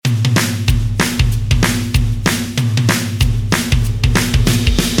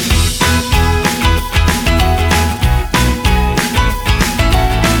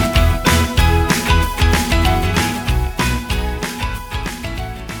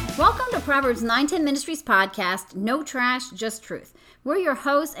Welcome to Proverbs 910 Ministries podcast, No Trash, Just Truth. We're your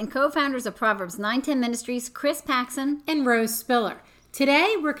hosts and co-founders of Proverbs 910 Ministries, Chris Paxson and Rose Spiller.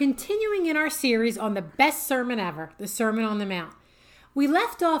 Today, we're continuing in our series on the best sermon ever, the Sermon on the Mount. We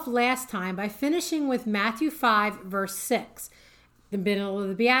left off last time by finishing with Matthew 5, verse 6, the middle of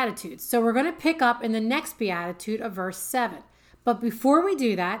the Beatitudes. So we're going to pick up in the next Beatitude of verse 7. But before we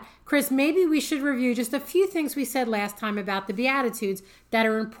do that, Chris, maybe we should review just a few things we said last time about the Beatitudes that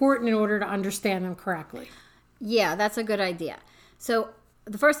are important in order to understand them correctly. Yeah, that's a good idea. So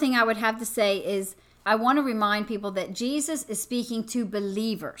the first thing I would have to say is I want to remind people that Jesus is speaking to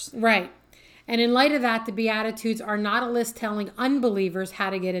believers. Right. And in light of that, the Beatitudes are not a list telling unbelievers how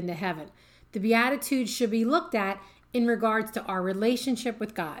to get into heaven. The Beatitudes should be looked at in regards to our relationship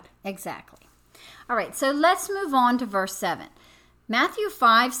with God. Exactly. All right, so let's move on to verse 7. Matthew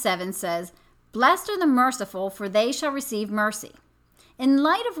 5:7 says, "Blessed are the merciful, for they shall receive mercy." In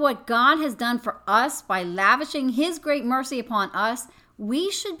light of what God has done for us by lavishing His great mercy upon us, we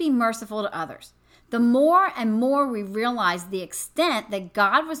should be merciful to others. The more and more we realize the extent that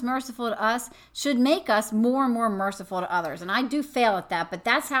God was merciful to us should make us more and more merciful to others. And I do fail at that, but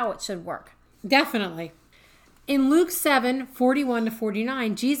that's how it should work. Definitely. In Luke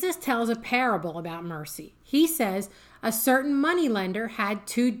 7:41-49, Jesus tells a parable about mercy. He says, a certain moneylender had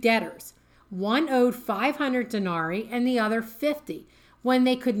two debtors. One owed 500 denarii and the other 50. When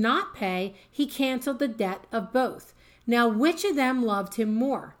they could not pay, he canceled the debt of both. Now, which of them loved him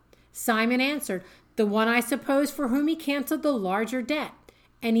more? Simon answered, the one, I suppose, for whom he canceled the larger debt.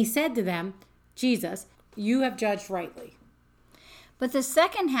 And he said to them, Jesus, you have judged rightly. But the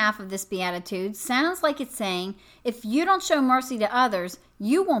second half of this beatitude sounds like it's saying, if you don't show mercy to others,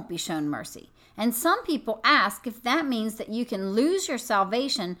 you won't be shown mercy. And some people ask if that means that you can lose your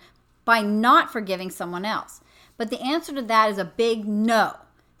salvation by not forgiving someone else. But the answer to that is a big no.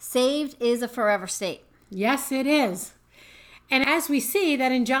 Saved is a forever state. Yes, it is. And as we see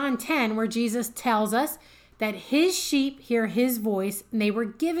that in John 10, where Jesus tells us that his sheep hear his voice and they were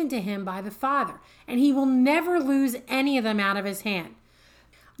given to him by the Father, and he will never lose any of them out of his hand.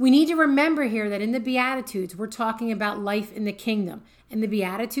 We need to remember here that in the Beatitudes, we're talking about life in the kingdom, and the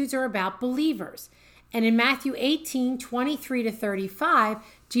Beatitudes are about believers. And in Matthew 18:23-35,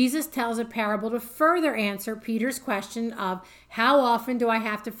 Jesus tells a parable to further answer Peter's question of, how often do I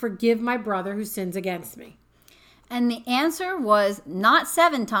have to forgive my brother who sins against me? And the answer was not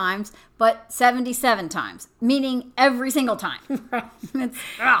 7 times, but 77 times, meaning every single time. Right.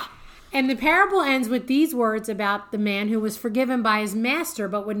 And the parable ends with these words about the man who was forgiven by his master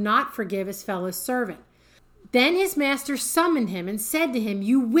but would not forgive his fellow servant. Then his master summoned him and said to him,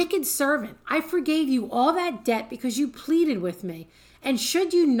 you wicked servant, I forgave you all that debt because you pleaded with me. And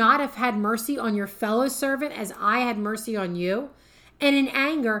should you not have had mercy on your fellow servant as I had mercy on you? And in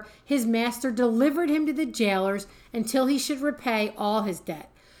anger, his master delivered him to the jailers until he should repay all his debt.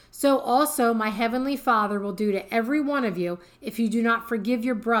 So also my heavenly Father will do to every one of you if you do not forgive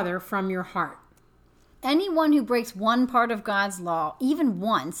your brother from your heart. Anyone who breaks one part of God's law, even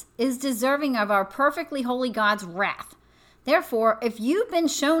once, is deserving of our perfectly holy God's wrath. Therefore, if you've been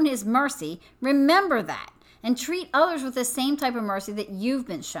shown his mercy, remember that and treat others with the same type of mercy that you've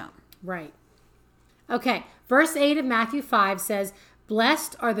been shown. Right. Okay, verse 8 of Matthew 5 says,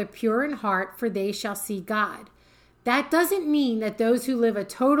 blessed are the pure in heart, for they shall see God. That doesn't mean that those who live a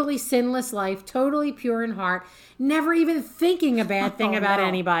totally sinless life, totally pure in heart, never even thinking a bad thing about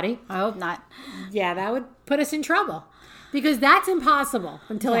anybody. I hope not. Yeah, that would put us in trouble because that's impossible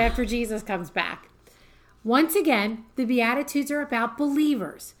until after Jesus comes back. Once again, the Beatitudes are about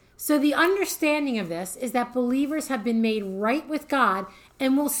believers. So the understanding of this is that believers have been made right with God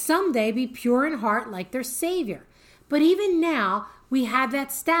and will someday be pure in heart like their Savior. But even now, we have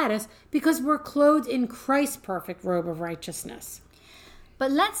that status because we're clothed in Christ's perfect robe of righteousness.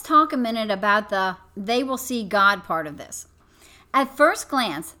 But let's talk a minute about the they will see God part of this. At first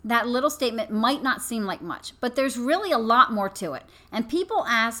glance, that little statement might not seem like much, but there's really a lot more to it. And people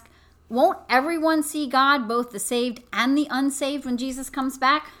ask, won't everyone see God, both the saved and the unsaved, when Jesus comes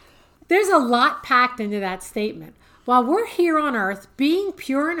back? There's a lot packed into that statement. While we're here on earth, being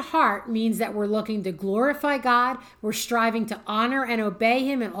pure in heart means that we're looking to glorify God, we're striving to honor and obey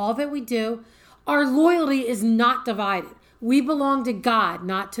Him in all that we do. Our loyalty is not divided. We belong to God,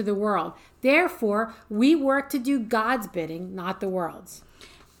 not to the world. Therefore, we work to do God's bidding, not the world's.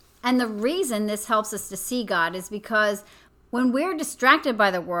 And the reason this helps us to see God is because when we're distracted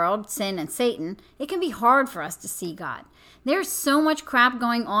by the world, sin, and Satan, it can be hard for us to see God. There's so much crap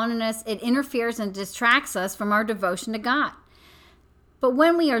going on in us, it interferes and distracts us from our devotion to God. But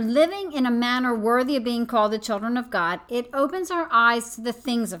when we are living in a manner worthy of being called the children of God, it opens our eyes to the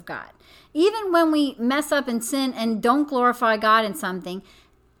things of God. Even when we mess up and sin and don't glorify God in something,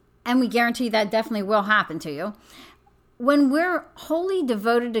 and we guarantee that definitely will happen to you, when we're wholly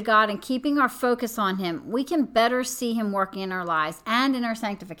devoted to God and keeping our focus on Him, we can better see Him working in our lives and in our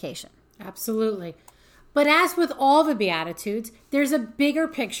sanctification. Absolutely. But as with all the Beatitudes, there's a bigger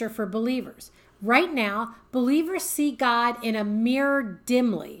picture for believers. Right now, believers see God in a mirror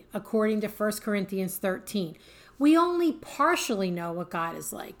dimly, according to 1 Corinthians 13. We only partially know what God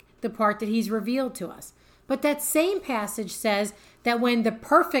is like, the part that He's revealed to us. But that same passage says that when the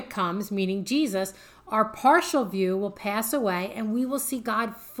perfect comes, meaning Jesus, our partial view will pass away and we will see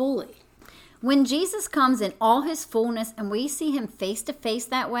God fully. When Jesus comes in all His fullness and we see Him face to face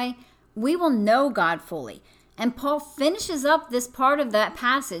that way, we will know God fully. And Paul finishes up this part of that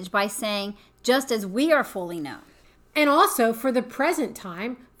passage by saying, just as we are fully known. And also for the present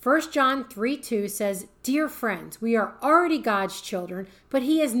time, 1 John 3:2 says, "Dear friends, we are already God's children, but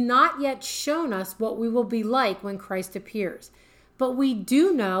He has not yet shown us what we will be like when Christ appears. But we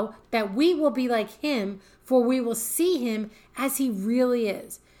do know that we will be like Him, for we will see Him as He really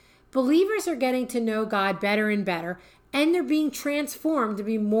is." Believers are getting to know God better and better, and they're being transformed to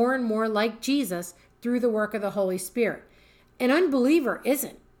be more and more like Jesus through the work of the Holy Spirit. An unbeliever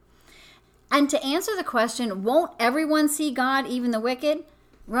isn't. And to answer the question, won't everyone see God, even the wicked?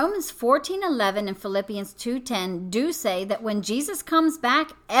 Romans 14:11 and Philippians 2:10 do say that when Jesus comes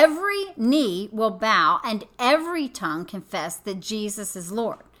back, every knee will bow and every tongue confess that Jesus is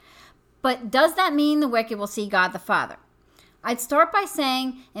Lord. But does that mean the wicked will see God the Father? I'd start by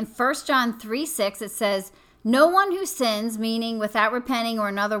saying in 1 John 3:6 it says, "No one who sins," meaning without repenting, or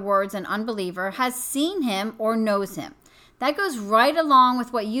in other words, an unbeliever, "has seen Him or knows Him." That goes right along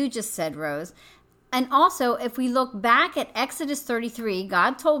with what you just said, Rose. And also, if we look back at Exodus 33,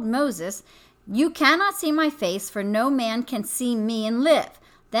 God told Moses, "You cannot see my face, for no man can see me and live."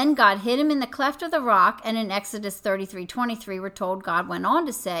 Then God hid him in the cleft of the rock, and in Exodus 33:23, we're told God went on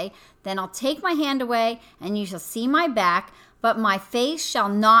to say, "Then I'll take my hand away, and you shall see my back, but my face shall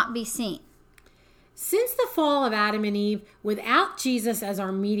not be seen." Since the fall of Adam and Eve, without Jesus as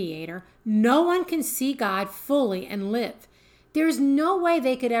our mediator, no one can see God fully and live. There's no way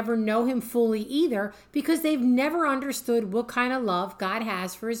they could ever know Him fully either, because they've never understood what kind of love God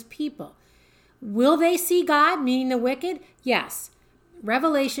has for His people. Will they see God, meaning the wicked? Yes.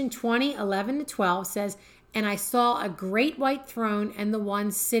 Revelation 20:11-12 says, "And I saw a great white throne and the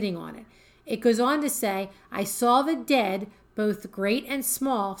one sitting on it." It goes on to say, "I saw the dead, both great and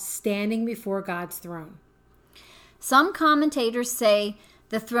small, standing before God's throne." Some commentators say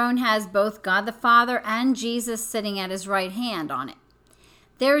the throne has both God the Father and Jesus sitting at His right hand on it.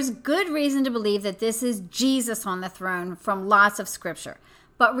 There's good reason to believe that this is Jesus on the throne from lots of scripture.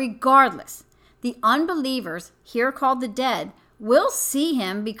 But regardless, the unbelievers, here called the dead, will see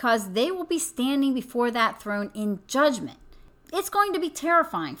Him because they will be standing before that throne in judgment. It's going to be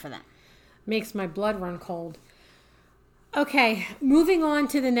terrifying for them. Makes my blood run cold. Okay, moving on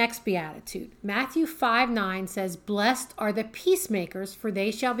to the next beatitude. Matthew 5:9 says, "Blessed are the peacemakers, for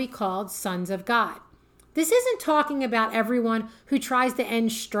they shall be called sons of God." This isn't talking about everyone who tries to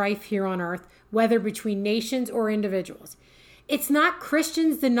end strife here on earth, whether between nations or individuals. It's not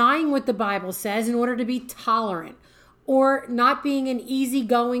Christians denying what the Bible says in order to be tolerant, or not being an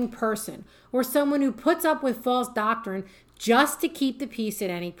easygoing person, or someone who puts up with false doctrine just to keep the peace at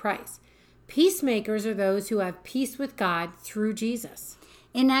any price. Peacemakers are those who have peace with God through Jesus.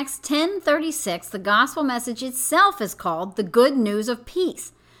 In Acts 10:36, the gospel message itself is called the good news of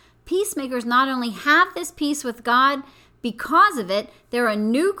peace. Peacemakers not only have this peace with God, because of it, they're a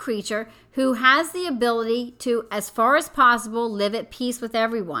new creature who has the ability to, as far as possible, live at peace with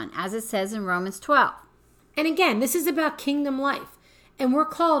everyone, as it says in Romans 12. And again, this is about kingdom life. And we're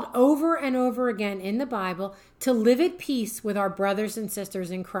called over and over again in the Bible to live at peace with our brothers and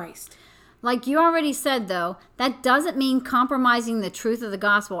sisters in Christ. Like you already said, though, that doesn't mean compromising the truth of the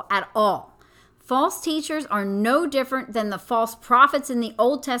gospel at all. False teachers are no different than the false prophets in the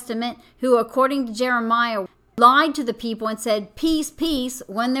Old Testament who, according to Jeremiah, lied to the people and said, "Peace, peace,"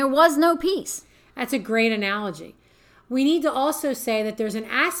 when there was no peace. That's a great analogy. We need to also say that there's an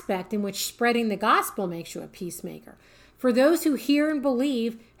aspect in which spreading the gospel makes you a peacemaker. For those who hear and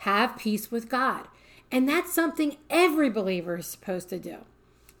believe, have peace with God. And that's something every believer is supposed to do.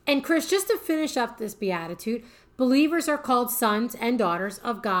 And Chris, just to finish up this beatitude, believers are called sons and daughters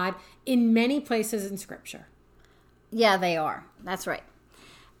of God in many places in Scripture. Yeah, they are. That's right.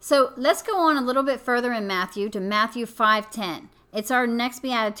 So let's go on a little bit further in Matthew to Matthew 5:10. It's our next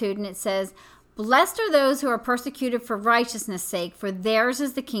beatitude, and it says, Blessed are those who are persecuted for righteousness' sake, for theirs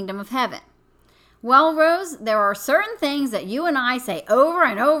is the kingdom of heaven. Well, Rose, there are certain things that you and I say over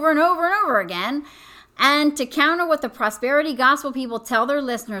and over and over and over again. And to counter what the prosperity gospel people tell their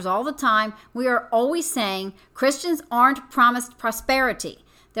listeners all the time, we are always saying Christians aren't promised prosperity.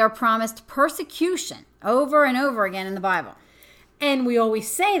 They're promised persecution over and over again in the Bible. And we always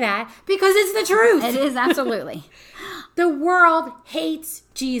say that because it's the truth. It is, absolutely. The world hates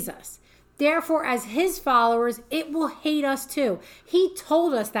Jesus. Therefore, as his followers, it will hate us too. He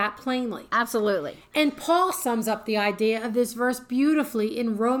told us that plainly. Absolutely. And Paul sums up the idea of this verse beautifully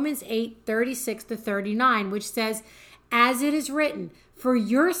in Romans 8:36-39, which says, "As it is written, for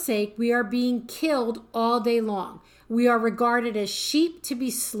your sake we are being killed all day long. We are regarded as sheep to be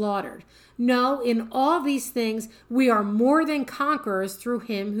slaughtered. No, in all these things we are more than conquerors through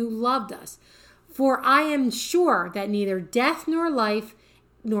him who loved us. For I am sure that neither death nor life,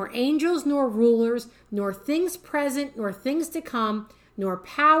 nor angels, nor rulers, nor things present, nor things to come, nor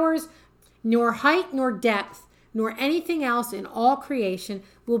powers, nor height, nor depth, nor anything else in all creation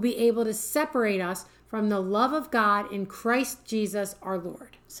will be able to separate us from the love of God in Christ Jesus our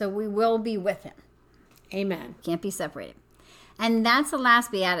Lord." So we will be with him. Amen. Can't be separated. And that's the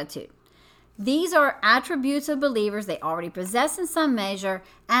last beatitude. These are attributes of believers they already possess in some measure,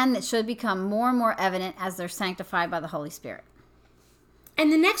 and that should become more and more evident as they're sanctified by the Holy Spirit.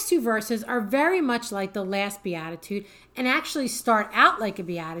 And the next two verses are very much like the last beatitude and actually start out like a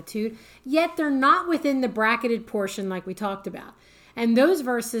beatitude, yet they're not within the bracketed portion like we talked about. And those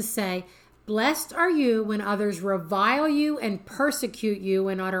verses say, "Blessed are you when others revile you and persecute you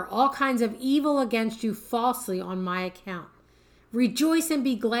and utter all kinds of evil against you falsely on my account. Rejoice and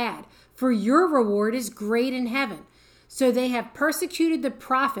be glad, for your reward is great in heaven. So they have persecuted the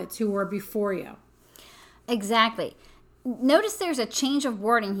prophets who were before you." Exactly. Notice there's a change of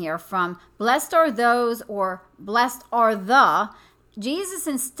wording here from blessed are those or blessed are the. Jesus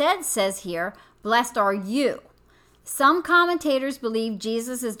instead says here, blessed are you. Some commentators believe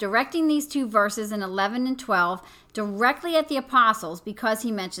Jesus is directing these two verses in 11 and 12 directly at the apostles because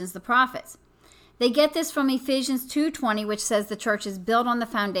he mentions the prophets. They get this from Ephesians 2:20, which says the church is built on the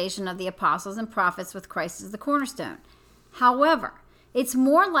foundation of the apostles and prophets with Christ as the cornerstone. However, it's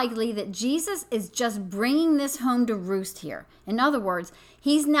more likely that Jesus is just bringing this home to roost here. In other words,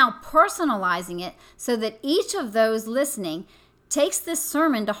 he's now personalizing it so that each of those listening takes this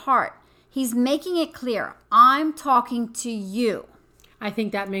sermon to heart. He's making it clear, I'm talking to you. I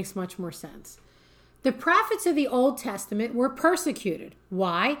think that makes much more sense. The prophets of the Old Testament were persecuted.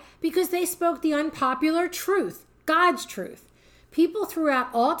 Why? Because they spoke the unpopular truth, God's truth. People throughout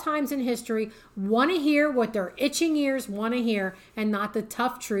all times in history want to hear what their itching ears want to hear and not the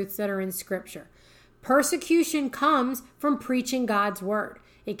tough truths that are in Scripture. Persecution comes from preaching God's word.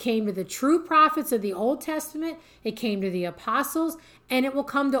 It came to the true prophets of the Old Testament, it came to the apostles, and it will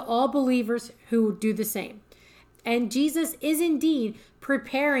come to all believers who do the same. And Jesus is indeed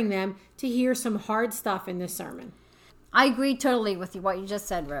preparing them to hear some hard stuff in this sermon. I agree totally with you, what you just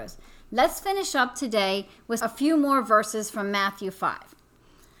said, Rose. Let's finish up today with a few more verses from Matthew 5.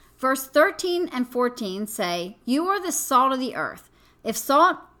 Verse 13 and 14 say, "You are the salt of the earth. If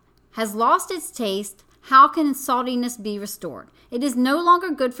salt has lost its taste, how can saltiness be restored? It is no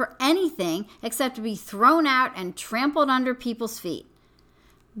longer good for anything except to be thrown out and trampled under people's feet."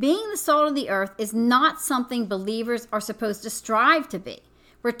 Being the salt of the earth is not something believers are supposed to strive to be.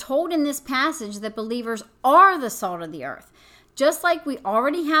 We're told in this passage that believers are the salt of the earth, just like we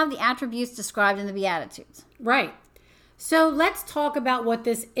already have the attributes described in the Beatitudes. Right. So let's talk about what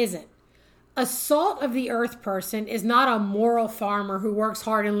this isn't. A salt of the earth person is not a moral farmer who works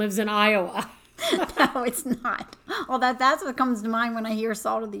hard and lives in Iowa. No, it's not. Well, that's what comes to mind when I hear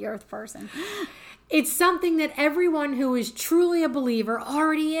salt of the earth person. It's something that everyone who is truly a believer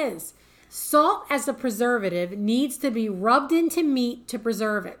already is. Salt as a preservative needs to be rubbed into meat to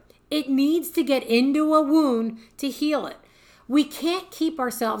preserve it. It needs to get into a wound to heal it. We can't keep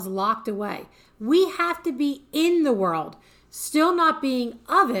ourselves locked away. We have to be in the world, still not being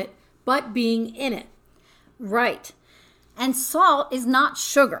of it, but being in it. Right. And salt is not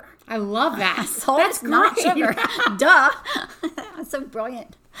sugar. I love that. Salt That's is not great. sugar. Duh. That's so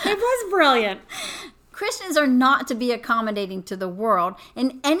brilliant. It was brilliant. Christians are not to be accommodating to the world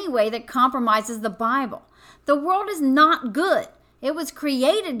in any way that compromises the Bible. The world is not good. It was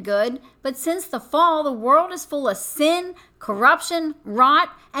created good, but since the fall, the world is full of sin, corruption, rot,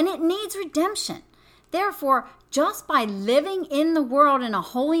 and it needs redemption. Therefore, just by living in the world in a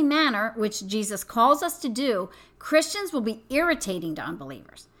holy manner, which Jesus calls us to do, Christians will be irritating to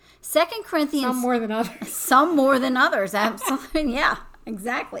unbelievers. 2 Corinthians... Some more than others. Some more than others. Absolutely. Yeah,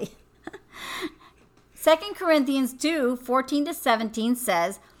 exactly. 2 Corinthians 2:14-17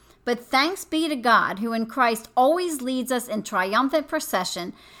 says, "But thanks be to God, who in Christ always leads us in triumphant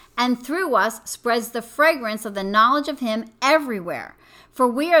procession, and through us spreads the fragrance of the knowledge of him everywhere. For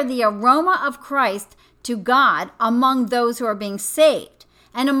we are the aroma of Christ to God among those who are being saved,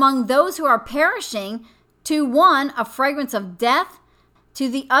 and among those who are perishing, to one a fragrance of death, to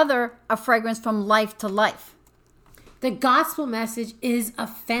the other a fragrance from life to life." The gospel message is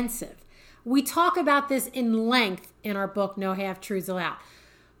offensive. We talk about this in length in our book, No Half-Truths Allowed.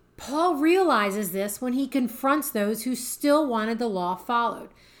 Paul realizes this when he confronts those who still wanted the law followed.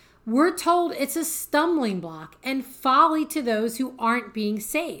 We're told it's a stumbling block and folly to those who aren't being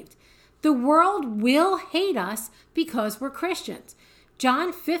saved. The world will hate us because we're Christians.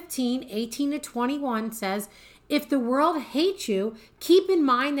 John 15:18-21 says, "If the world hates you, keep in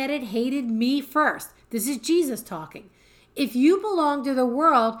mind that it hated me first." This is Jesus talking. "If you belong to the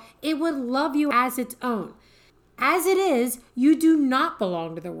world, it would love you as its own. As it is, you do not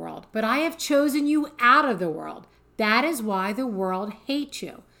belong to the world, but I have chosen you out of the world. That is why the world hates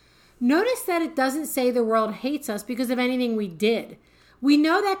you." Notice that it doesn't say the world hates us because of anything we did. We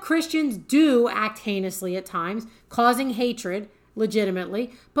know that Christians do act heinously at times, causing hatred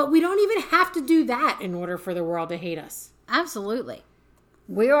legitimately, but we don't even have to do that in order for the world to hate us. Absolutely.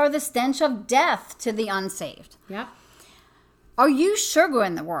 We are the stench of death to the unsaved. Yep. Are you sugar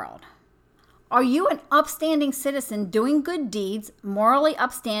in the world? Are you an upstanding citizen doing good deeds, morally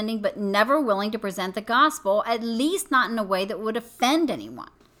upstanding, but never willing to present the gospel, at least not in a way that would offend anyone?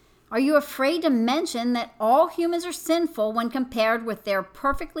 Are you afraid to mention that all humans are sinful when compared with their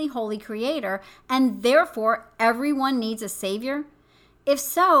perfectly holy Creator, and therefore everyone needs a Savior? If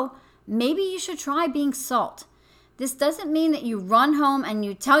so, maybe you should try being salt. This doesn't mean that you run home and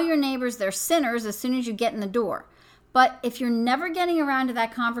you tell your neighbors they're sinners as soon as you get in the door. But if you're never getting around to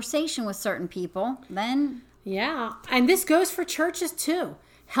that conversation with certain people, then... Yeah, and this goes for churches too.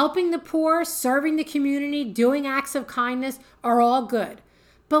 Helping the poor, serving the community, doing acts of kindness are all good.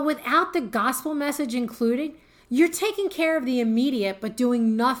 But without the gospel message included, you're taking care of the immediate but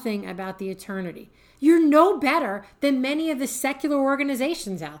doing nothing about the eternity. You're no better than many of the secular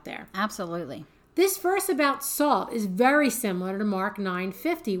organizations out there. Absolutely. This verse about salt is very similar to Mark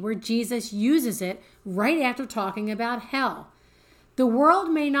 9:50, where Jesus uses it right after talking about hell. The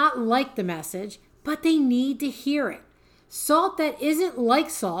world may not like the message, but they need to hear it. Salt that isn't like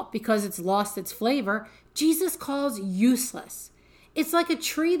salt because it's lost its flavor, Jesus calls useless. It's like a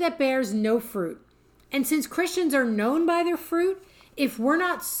tree that bears no fruit. And since Christians are known by their fruit, if we're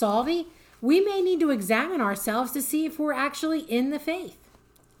not salty, we may need to examine ourselves to see if we're actually in the faith.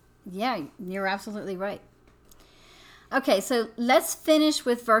 Yeah, you're absolutely right. Okay, so let's finish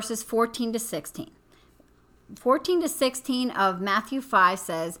with verses 14-16. 14-16 of Matthew 5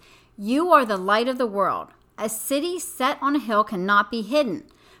 says, "You are the light of the world. A city set on a hill cannot be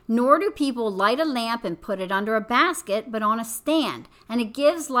hidden. Nor do people light a lamp and put it under a basket, but on a stand, and it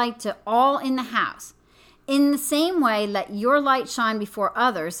gives light to all in the house. In the same way, let your light shine before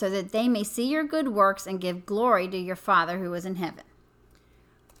others, so that they may see your good works and give glory to your Father who is in heaven."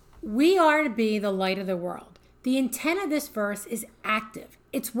 We are to be the light of the world. The intent of this verse is active.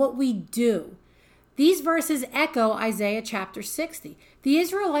 It's what we do. These verses echo Isaiah chapter 60. The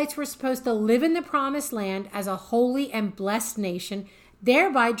Israelites were supposed to live in the promised land as a holy and blessed nation,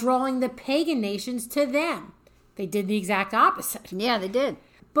 thereby drawing the pagan nations to them. They did the exact opposite. Yeah, they did.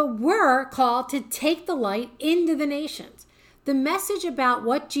 But we're called to take the light into the nations. The message about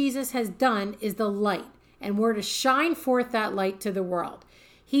what Jesus has done is the light, and we're to shine forth that light to the world.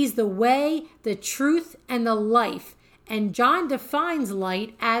 He's the way, the truth, and the life, and John defines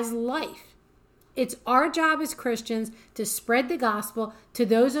light as life. It's our job as Christians to spread the gospel to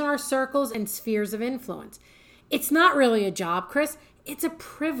those in our circles and spheres of influence. It's not really a job, Chris. It's a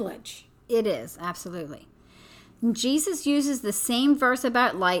privilege. It is, absolutely. Jesus uses the same verse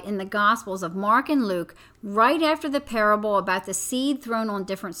about light in the Gospels of Mark and Luke right after the parable about the seed thrown on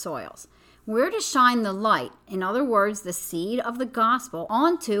different soils. We're to shine the light, in other words, the seed of the gospel,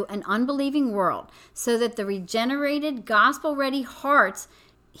 onto an unbelieving world so that the regenerated, gospel-ready hearts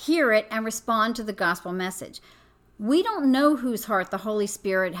hear it and respond to the gospel message. We don't know whose heart the Holy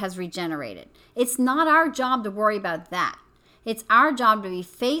Spirit has regenerated. It's not our job to worry about that. It's our job to be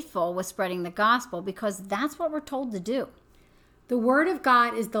faithful with spreading the gospel because that's what we're told to do. The Word of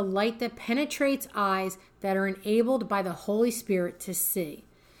God is the light that penetrates eyes that are enabled by the Holy Spirit to see.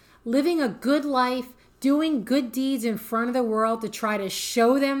 Living a good life, doing good deeds in front of the world to try to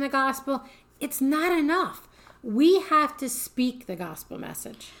show them the gospel, it's not enough. We have to speak the gospel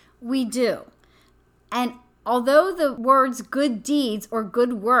message. We do. And Although the words good deeds or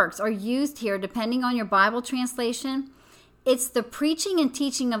good works are used here depending on your Bible translation, it's the preaching and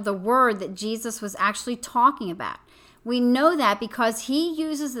teaching of the word that Jesus was actually talking about. We know that because he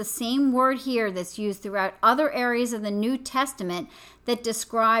uses the same word here that's used throughout other areas of the New Testament that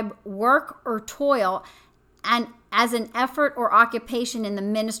describe work or toil and as an effort or occupation in the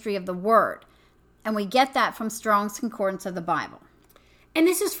ministry of the word. And we get that from Strong's Concordance of the Bible. And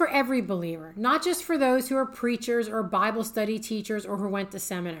this is for every believer, not just for those who are preachers or Bible study teachers or who went to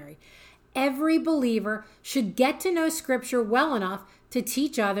seminary. Every believer should get to know Scripture well enough to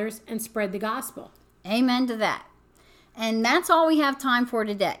teach others and spread the gospel. Amen to that. And that's all we have time for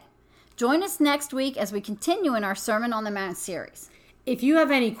today. Join us next week as we continue in our Sermon on the Mount series. If you have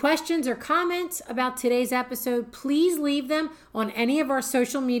any questions or comments about today's episode, please leave them on any of our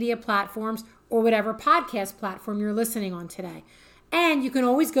social media platforms or whatever podcast platform you're listening on today. And you can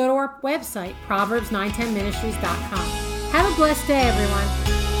always go to our website, proverbs910ministries.com. Have a blessed day,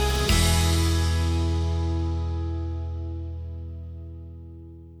 everyone.